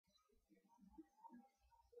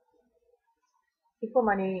Equal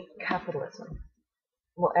money capitalism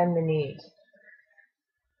will end the need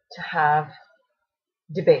to have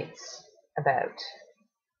debates about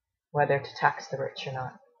whether to tax the rich or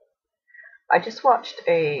not. I just watched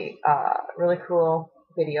a really cool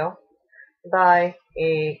video by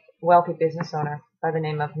a wealthy business owner by the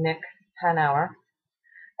name of Nick Hanauer,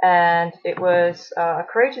 and it was a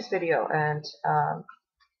courageous video, and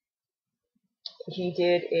he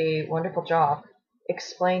did a wonderful job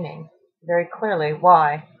explaining very clearly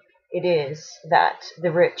why it is that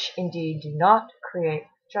the rich indeed do not create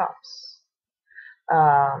jobs.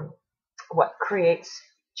 What creates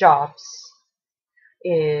jobs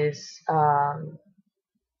is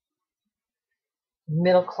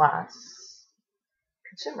middle class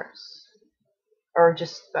consumers, or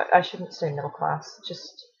just, I shouldn't say middle class,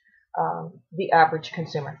 just the average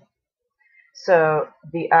consumer. So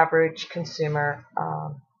the average consumer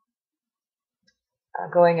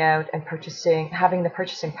going out and purchasing, having the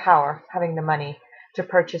purchasing power, having the money to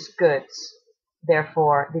purchase goods.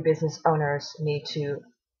 Therefore, the business owners need to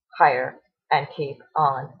hire and keep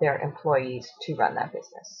on their employees to run that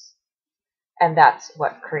business. And that's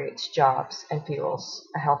what creates jobs and fuels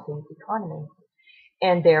a healthy economy.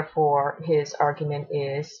 And therefore, his argument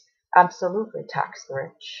is absolutely tax the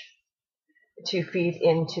rich to feed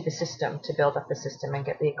into the system, to build up the system and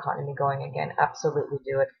get the economy going again. Absolutely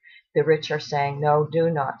do it. The rich are saying, no, do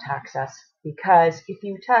not tax us, because if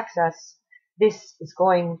you tax us, this is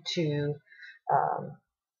going to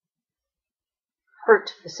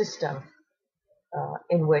hurt the system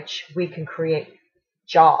in which we can create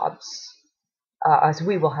jobs, as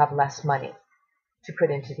we will have less money to put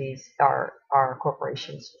into these our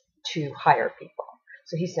corporations to hire people.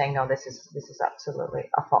 So he's saying, no, this is absolutely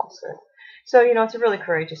a falsehood. So, it's a really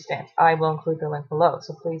courageous stance. I will include the link below,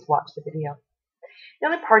 so please watch the video. The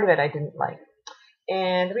only part of it I didn't like,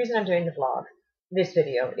 and the reason I'm doing this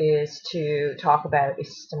video, is to talk about a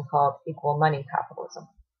system called Equal Money Capitalism.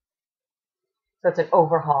 So it's an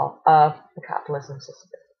overhaul of the capitalism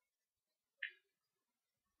system.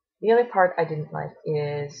 The only part I didn't like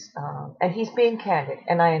is, and he's being candid,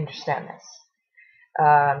 and I understand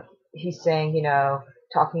this. He's saying,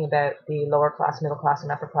 talking about the lower class, middle class,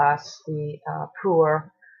 and upper class, the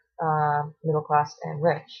poor, middle class, and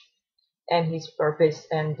rich. And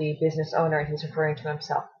the business owner, he's referring to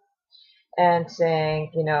himself, and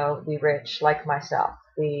saying, the rich like myself,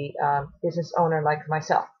 the business owner like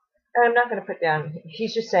myself. And I'm not going to put down.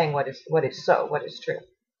 He's just saying what is true.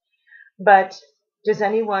 But does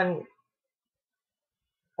anyone?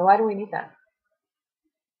 Why do we need that?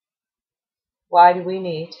 Why do we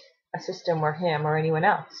need a system where him or anyone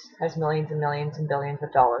else has millions and millions and billions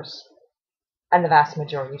of dollars, and the vast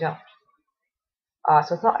majority don't?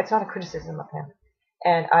 So it's not a criticism of him,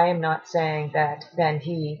 and I am not saying that then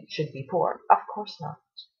he should be poor. Of course not.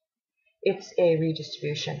 It's a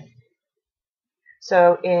redistribution.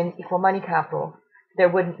 So in equal money capital, there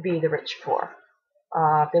wouldn't be the rich poor.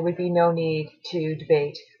 There would be no need to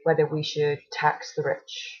debate whether we should tax the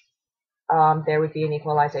rich. There would be an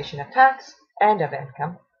equalization of tax and of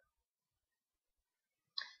income,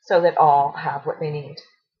 so that all have what they need.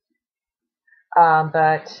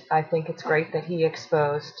 But I think it's great that he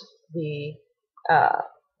exposed the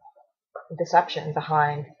deception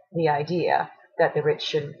behind the idea that the rich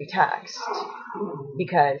shouldn't be taxed,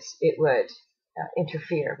 because it would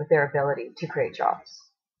interfere with their ability to create jobs,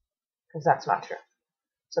 because that's not true.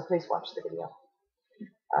 So please watch the video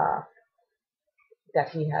that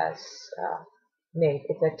he has made.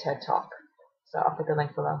 It's a TED Talk, so I'll put the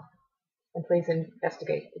link below. And please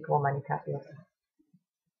investigate equal money capitalism.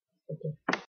 Thank you.